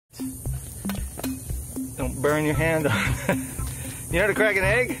Don't burn your hand on You know how to crack an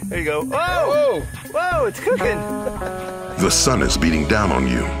egg? There you go. Whoa! Whoa, it's cooking! The sun is beating down on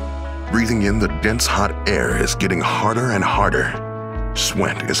you. Breathing in the dense hot air is getting harder and harder.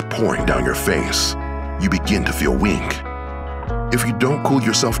 Sweat is pouring down your face. You begin to feel weak. If you don't cool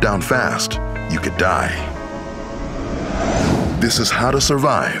yourself down fast, you could die. This is how to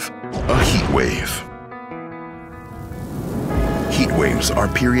survive a heat wave. Heat waves are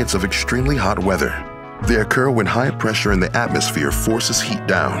periods of extremely hot weather. They occur when high pressure in the atmosphere forces heat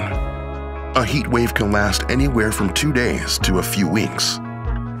down. A heat wave can last anywhere from 2 days to a few weeks,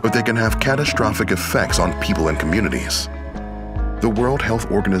 but they can have catastrophic effects on people and communities. The World Health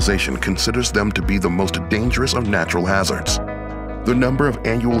Organization considers them to be the most dangerous of natural hazards. The number of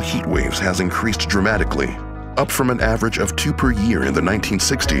annual heat waves has increased dramatically, up from an average of 2 per year in the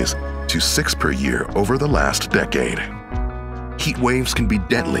 1960s to 6 per year over the last decade. Heat waves can be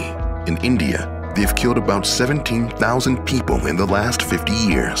deadly. In India, they've killed about 17,000 people in the last 50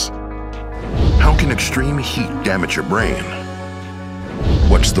 years. How can extreme heat damage your brain?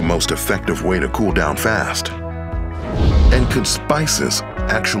 What's the most effective way to cool down fast? And could spices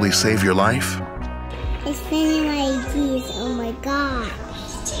actually save your life? It's spinning my teeth, oh my god.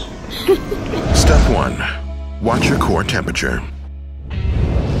 Step 1. Watch your core temperature.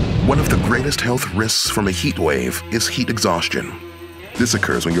 One of the greatest health risks from a heat wave is heat exhaustion. This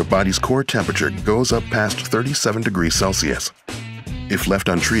occurs when your body's core temperature goes up past 37 degrees Celsius. If left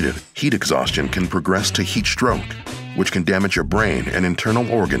untreated, heat exhaustion can progress to heat stroke, which can damage your brain and internal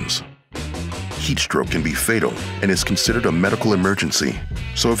organs. Heat stroke can be fatal and is considered a medical emergency,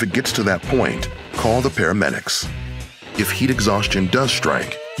 so if it gets to that point, call the paramedics. If heat exhaustion does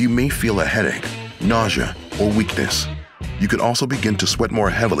strike, you may feel a headache, nausea, or weakness. You could also begin to sweat more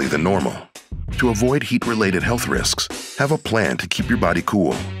heavily than normal. To avoid heat-related health risks, have a plan to keep your body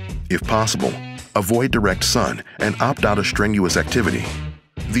cool. If possible, avoid direct sun and opt out of strenuous activity.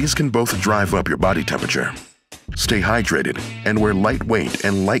 These can both drive up your body temperature. Stay hydrated and wear lightweight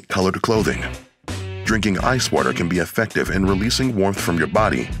and light-colored clothing. Drinking ice water can be effective in releasing warmth from your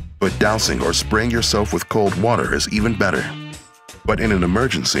body, but dousing or spraying yourself with cold water is even better. But in an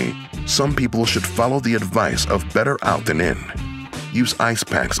emergency, some people should follow the advice of better out than in. Use ice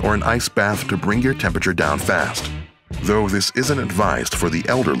packs or an ice bath to bring your temperature down fast, though this isn't advised for the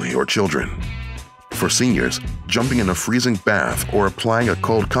elderly or children. For seniors, jumping in a freezing bath or applying a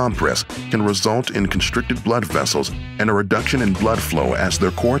cold compress can result in constricted blood vessels and a reduction in blood flow as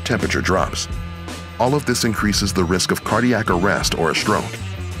their core temperature drops. All of this increases the risk of cardiac arrest or a stroke.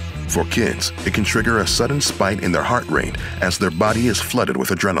 For kids, it can trigger a sudden spike in their heart rate as their body is flooded with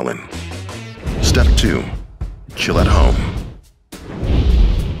adrenaline. Step 2. Chill at home.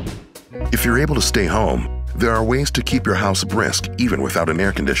 If you're able to stay home, there are ways to keep your house brisk even without an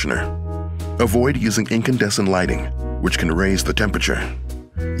air conditioner. Avoid using incandescent lighting, which can raise the temperature.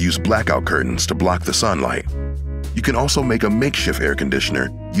 Use blackout curtains to block the sunlight. You can also make a makeshift air conditioner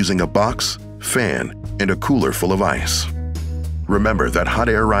using a box, fan, and a cooler full of ice. Remember that hot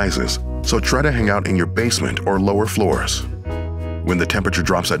air rises, so try to hang out in your basement or lower floors. When the temperature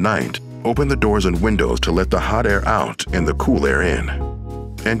drops at night, open the doors and windows to let the hot air out and the cool air in.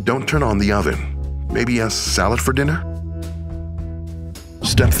 And don't turn on the oven. Maybe a salad for dinner?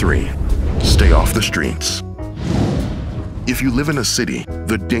 Step 3. Stay off the streets. If you live in a city,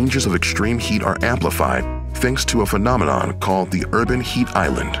 the dangers of extreme heat are amplified thanks to a phenomenon called the urban heat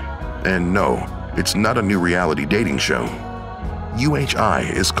island. And no, it's not a new reality dating show.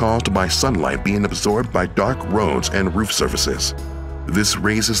 UHI is caused by sunlight being absorbed by dark roads and roof surfaces. This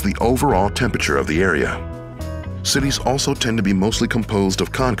raises the overall temperature of the area. Cities also tend to be mostly composed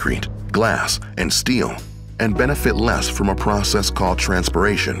of concrete, glass, and steel, and benefit less from a process called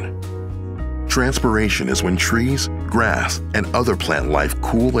transpiration. Transpiration is when trees, grass, and other plant life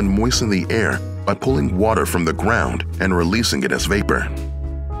cool and moisten the air by pulling water from the ground and releasing it as vapor.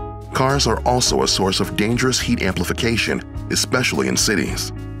 Cars are also a source of dangerous heat amplification, especially in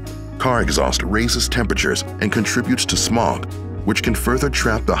cities. Car exhaust raises temperatures and contributes to smog, which can further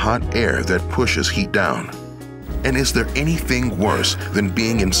trap the hot air that pushes heat down. And is there anything worse than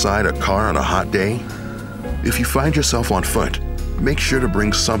being inside a car on a hot day? If you find yourself on foot, make sure to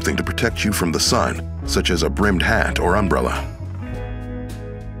bring something to protect you from the sun, such as a brimmed hat or umbrella.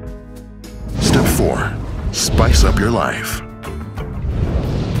 Step 4. Spice up your life.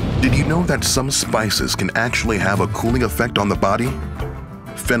 Did you know that some spices can actually have a cooling effect on the body?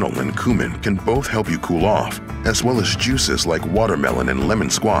 Fennel and cumin can both help you cool off, as well as juices like watermelon and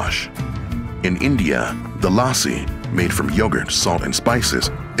lemon squash. In India, the lassi, made from yogurt, salt, and spices,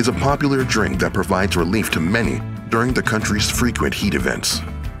 is a popular drink that provides relief to many during the country's frequent heat events.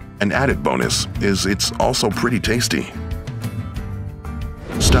 An added bonus is it's also pretty tasty.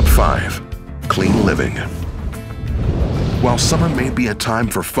 Step 5. Clean living. While summer may be a time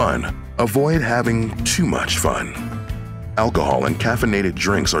for fun, avoid having too much fun. Alcohol and caffeinated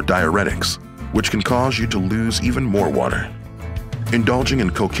drinks are diuretics, which can cause you to lose even more water. Indulging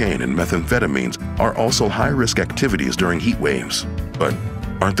in cocaine and methamphetamines are also high-risk activities during heat waves, but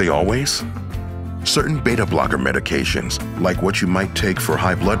aren't they always? Certain beta blocker medications, like what you might take for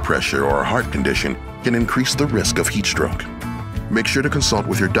high blood pressure or a heart condition, can increase the risk of heat stroke. Make sure to consult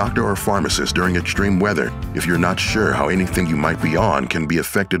with your doctor or pharmacist during extreme weather if you're not sure how anything you might be on can be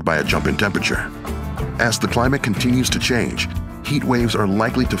affected by a jump in temperature. As the climate continues to change, heat waves are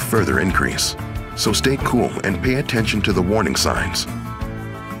likely to further increase, so stay cool and pay attention to the warning signs.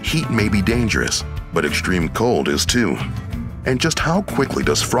 Heat may be dangerous, but extreme cold is too. And just how quickly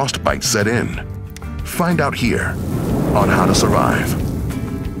does frostbite set in? Find out here on How to Survive.